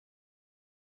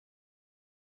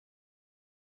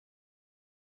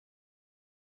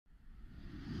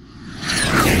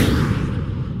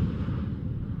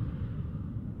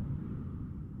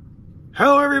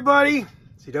Hello everybody,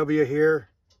 CW here.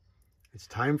 It's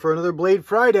time for another Blade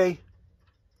Friday.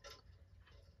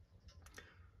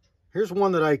 Here's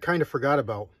one that I kind of forgot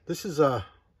about. This is a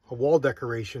wall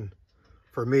decoration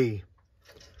for me.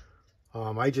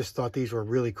 I just thought these were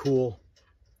really cool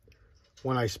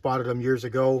when I spotted them years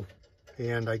ago,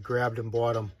 and I grabbed and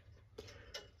bought them.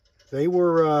 They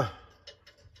were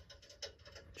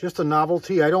just a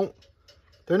novelty.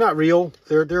 They're not real.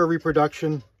 They're a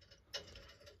reproduction.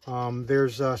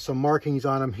 There's some markings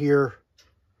on them here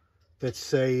that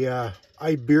say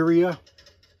Iberia.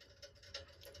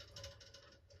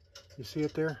 You see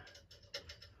it there?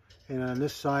 And on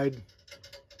this side,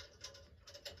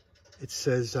 it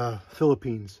says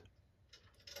Philippines.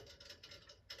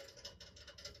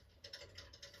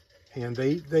 And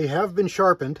they have been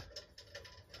sharpened.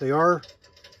 They are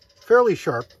fairly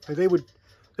sharp. They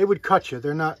would cut you.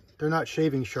 They're not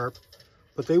shaving sharp,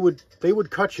 but they would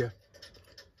cut you.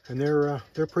 And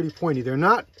they're pretty pointy. They're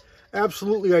not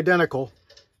absolutely identical.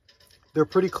 They're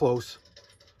pretty close.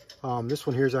 This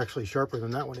one here is actually sharper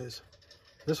than that one is.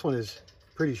 This one is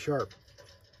pretty sharp.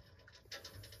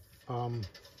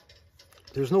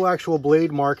 There's no actual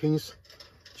blade markings,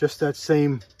 just that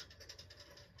same,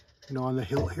 on the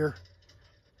hilt here.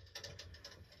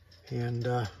 And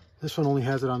this one only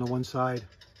has it on the one side.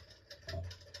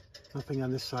 Nothing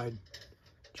on this side.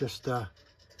 Just, I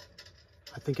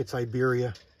think it's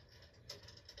Iberia.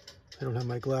 I don't have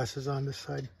my glasses on this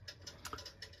side.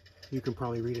 You can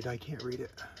probably read it. I can't read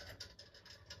it.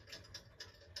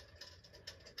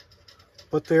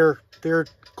 But they're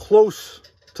close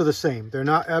to the same. They're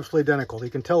not absolutely identical.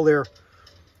 You can tell they're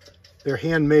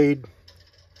handmade.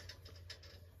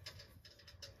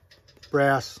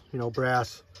 Brass,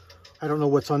 brass. I don't know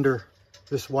what's under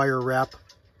this wire wrap.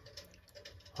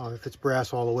 If it's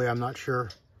brass all the way, I'm not sure.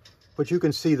 But you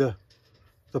can see the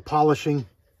polishing.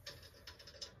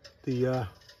 The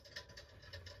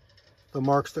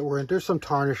marks that were in. There's some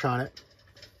tarnish on it.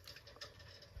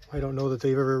 I don't know that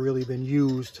they've ever really been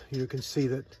used. You can see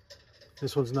that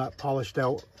this one's not polished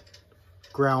out.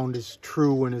 Ground is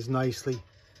true and as nicely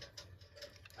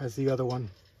as the other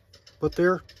one. But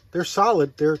they're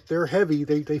solid. They're heavy.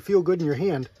 They feel good in your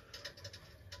hand.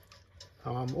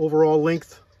 Overall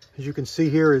length, as you can see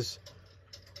here, is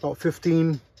about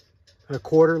 15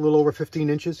 1/4, a little over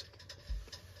 15 inches.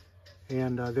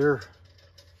 And they're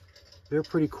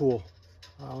pretty cool.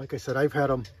 Like I said, I've had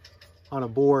them on a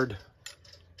board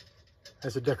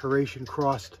as a decoration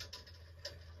crossed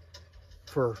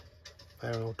for,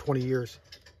 I don't know, 20 years.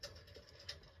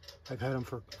 I've had them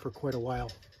for quite a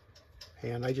while.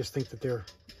 And I just think that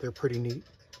they're pretty neat.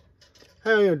 I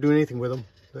don't do anything with them.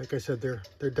 Like I said,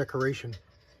 they're decoration.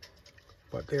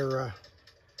 But they're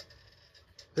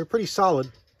pretty solid.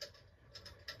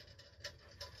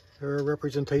 They're a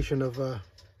representation of a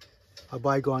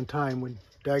bygone time when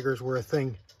daggers were a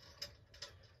thing.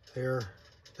 They're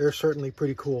certainly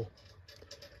pretty cool.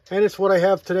 And it's what I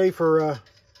have today for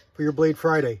your Blade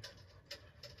Friday.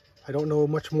 I don't know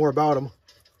much more about them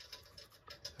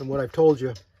than what I've told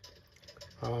you.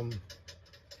 There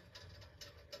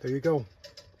you go.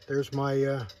 There's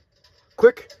my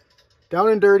quick, down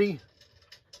and dirty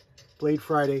Blade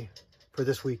Friday for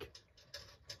this week.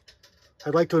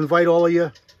 I'd like to invite all of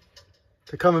you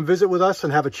to come and visit with us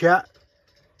and have a chat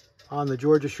on the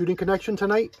Georgia Shooting Connection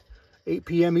tonight, 8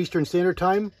 p.m. Eastern Standard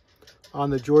Time on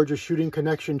the Georgia Shooting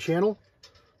Connection channel.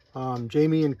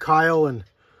 Jamie and Kyle and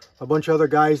a bunch of other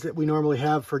guys that we normally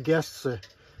have for guests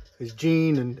is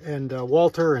Gene and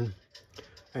Walter,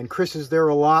 and Chris is there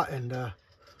a lot, and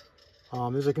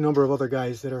there's a number of other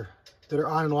guys that are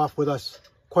on and off with us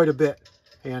quite a bit,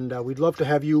 and we'd love to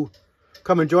have you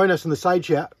come and join us in the side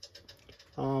chat.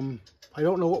 I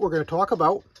don't know what we're going to talk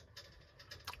about,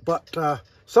 but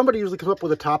somebody usually comes up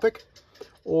with a topic,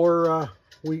 or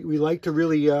we like to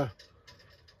really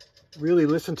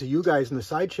listen to you guys in the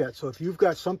side chat. So if you've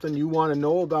got something you want to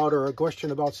know about, or a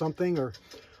question about something, or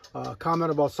a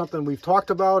comment about something we've talked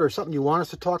about, or something you want us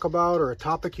to talk about, or a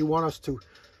topic you want us to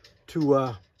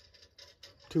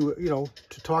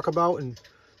talk about, and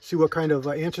see what kind of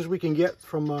answers we can get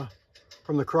from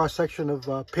the cross section of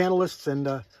panelists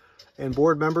and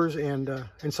board members and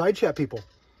side chat people,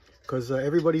 because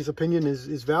everybody's opinion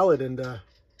is valid, and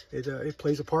it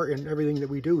plays a part in everything that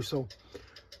we do. So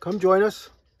come join us,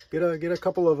 get a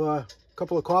couple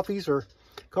of coffees or a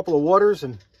couple of waters,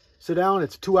 and sit down.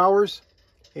 It's 2 hours,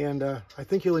 and I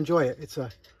think you'll enjoy it.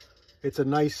 It's a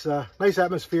nice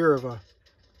atmosphere of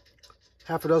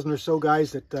half a dozen or so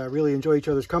guys that really enjoy each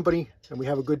other's company, and we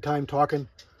have a good time talking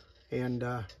and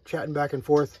chatting back and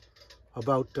forth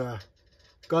about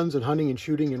guns and hunting and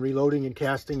shooting and reloading and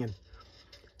casting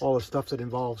all the stuff that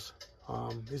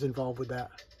is involved with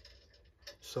that.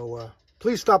 So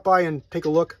please stop by and take a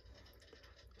look.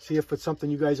 See if it's something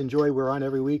you guys enjoy. We're on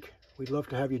every week. We'd love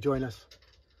to have you join us.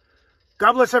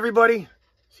 God bless everybody.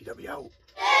 CW out.